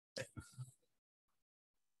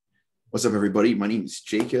What's up, everybody? My name is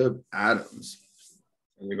Jacob Adams.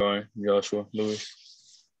 How's it going, Joshua Lewis?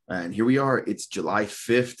 And here we are. It's July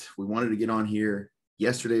 5th. We wanted to get on here.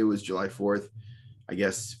 Yesterday was July 4th. I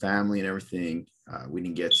guess family and everything. We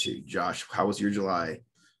didn't get to. Josh, how was your July?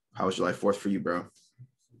 How was July 4th for you, bro?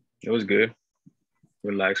 It was good.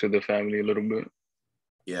 Relax with the family a little bit.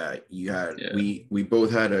 Yeah, we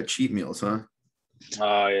both had cheat meals, huh?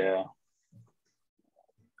 Oh, yeah.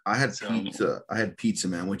 I had pizza,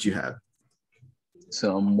 man. What'd you have?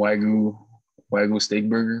 Some Wagyu steak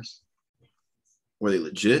burgers. Were they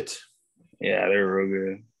legit? Yeah, they're real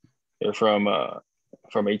good. They're from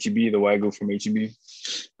H-E-B, the Wagyu from H-E-B.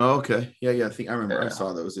 Oh, okay. Yeah. I think I remember. Yeah. I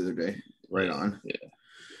saw those the other day. Right on.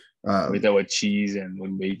 Yeah. With that with cheese and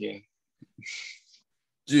with bacon.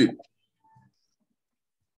 Dude,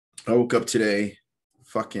 I woke up today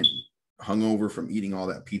fucking hungover from eating all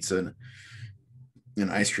that pizza and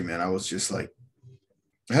ice cream, man. I was just like,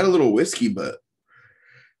 I had a little whiskey, but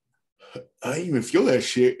I didn't even feel that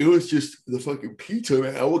shit. It was just the fucking pizza,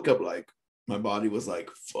 man. I woke up like my body was like,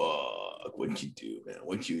 fuck, what'd you do, man?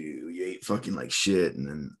 What'd you do? You ate fucking like shit. And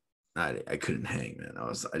then I couldn't hang, man.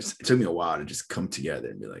 It took me a while to just come together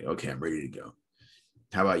and be like, okay, I'm ready to go.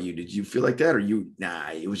 How about you? Did you feel like that? Or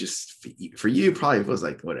it was just for you, probably it was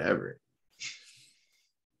like whatever.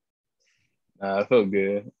 I felt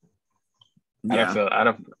good. Yeah. I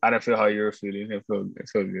don't feel how you were feeling. It felt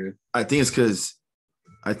good. I think it's because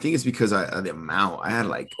the amount I had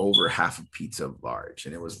like over half a pizza large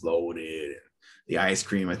and it was loaded. The ice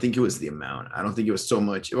cream, I think it was the amount. I don't think it was so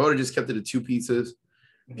much. If I would have just kept it to two pizzas,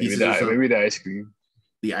 maybe the ice cream.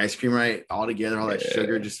 The ice cream, right? All together, all that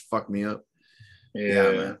sugar just fucked me up.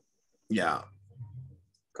 Yeah, man. Yeah.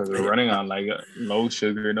 Because we're running on like low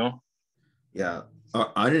sugar, no? Yeah.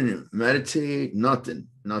 I didn't meditate, nothing.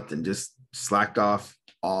 Just slacked off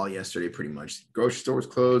all yesterday pretty much. Grocery store was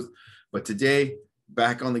closed. But today,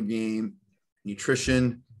 back on the game,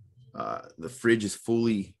 nutrition. The fridge is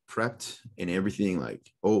fully prepped and everything, like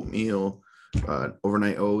oatmeal,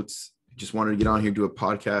 overnight oats. Just wanted to get on here, do a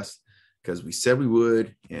podcast because we said we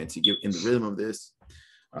would, and to get in the rhythm of this.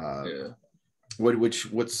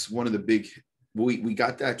 What's one of the big? We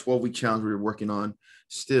got that 12-week challenge we were working on.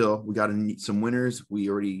 Still, we got to need some winners. We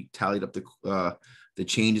already tallied up the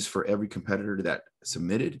changes for every competitor that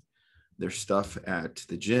submitted their stuff at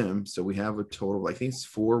the gym. So we have a total, I think it's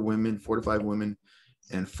 4 to 5 women,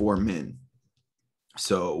 and 4 men.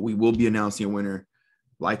 So we will be announcing a winner.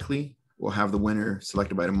 Likely, we'll have the winner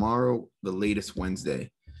selected by tomorrow, the latest Wednesday.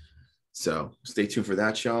 So stay tuned for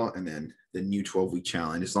that, y'all. And then the new 12-week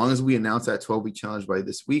challenge. As long as we announce that 12-week challenge by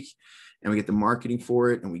this week, and we get the marketing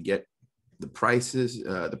for it, and we get the prices,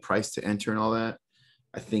 the price to enter and all that,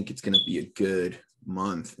 I think it's going to be a good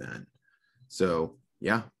month, man. So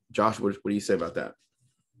yeah, Josh, what do you say about that?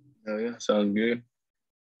 Oh yeah, sounds good.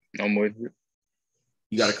 I'm with you.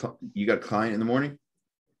 You got a client in the morning?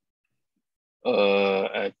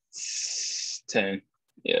 At 10.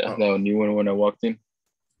 Yeah, that new one when I walked in.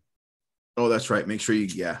 Oh, that's right. Make sure you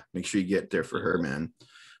get there for her, man.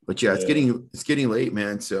 But yeah, it's getting late,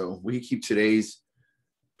 man. So we can keep today's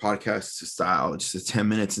podcast style, just 10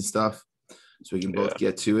 minutes and stuff, so we can both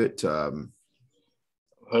get to it. I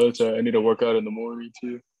need to work out in the morning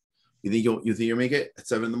too. You think you'll make it at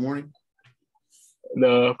 7 a.m?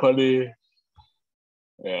 No, probably.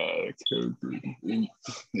 Yeah, like 2, 3.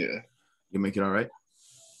 Yeah. You make it all right?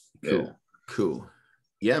 Cool. Cool.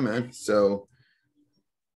 Yeah, man. So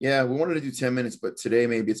yeah, we wanted to do 10 minutes, but today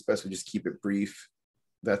maybe it's best we just keep it brief.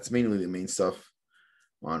 That's mainly the main stuff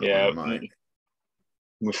on my mind.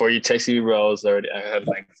 Before you texted me, bro, I had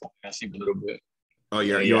like falling asleep a little bit. Oh,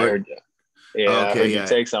 yeah. I heard you. Yeah, okay, I heard your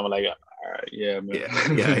text. I'm like, all right, yeah, man.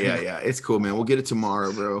 Yeah. It's cool, man. We'll get it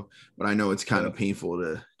tomorrow, bro. But I know it's kind of painful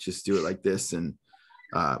to just do it like this. And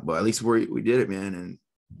but at least we did it, man. And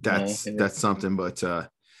that's something. But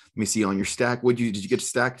let me see on your stack. Did you get to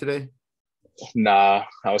stack today? Nah,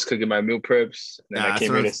 I was cooking my meal preps. Then I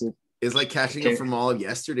came here to sleep. It's like catching up from all of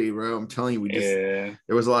yesterday, bro. I'm telling you,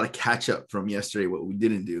 there was a lot of catch up from yesterday, what we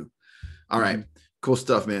didn't do. All right, cool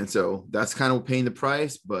stuff, man. So that's kind of paying the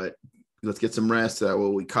price, but let's get some rest.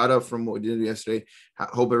 We caught up from what we did yesterday.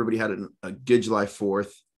 Hope everybody had a good July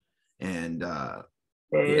 4th. And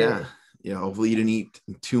hopefully you didn't eat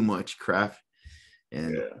too much crap.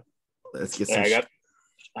 And let's get some.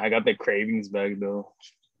 I got the cravings back though.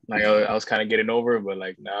 Like I was kind of getting over it, but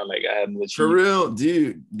like now, like I had for real,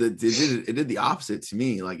 dude. It did the opposite to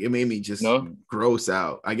me. Like it made me just gross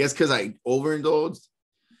out. I guess because I overindulged.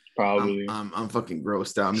 Probably. I'm fucking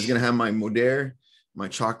grossed out. I'm just gonna have my Modere, my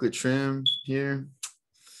chocolate trim here.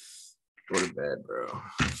 go to bed, bro.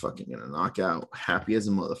 I'm fucking gonna knock out. Happy as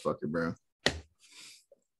a motherfucker, bro.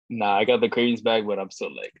 Nah, I got the cravings back, but I'm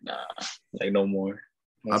still like, nah, like no more.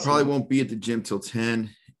 I probably won't be at the gym till 10.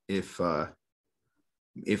 If I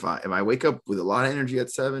wake up with a lot of energy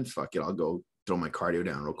at 7, fuck it, I'll go throw my cardio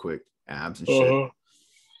down real quick, abs and shit.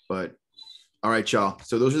 But all right, y'all.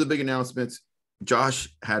 So those are the big announcements. Josh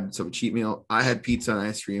had some cheat meal. I had pizza and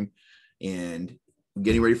ice cream, and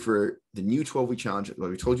getting ready for the new 12-week challenge.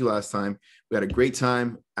 Like we told you last time, we had a great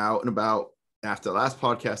time out and about after the last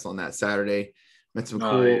podcast on that Saturday. Met some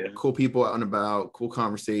cool people out and about, cool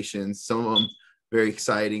conversations. Some of them very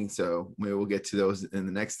exciting. So maybe we'll get to those in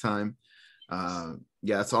the next time.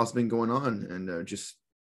 Yeah, that's all that's been going on, and just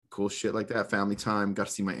cool shit like that. Family time. Got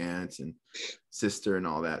to see my aunts and sister and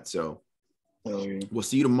all that. So we'll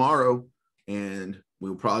see you tomorrow, and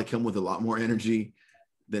we'll probably come with a lot more energy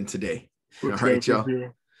than today. All right, y'all.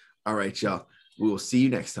 All right, y'all. We will see you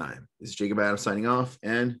next time. This is Jacob Adams signing off,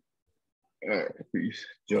 and all right, peace,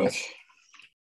 Josh.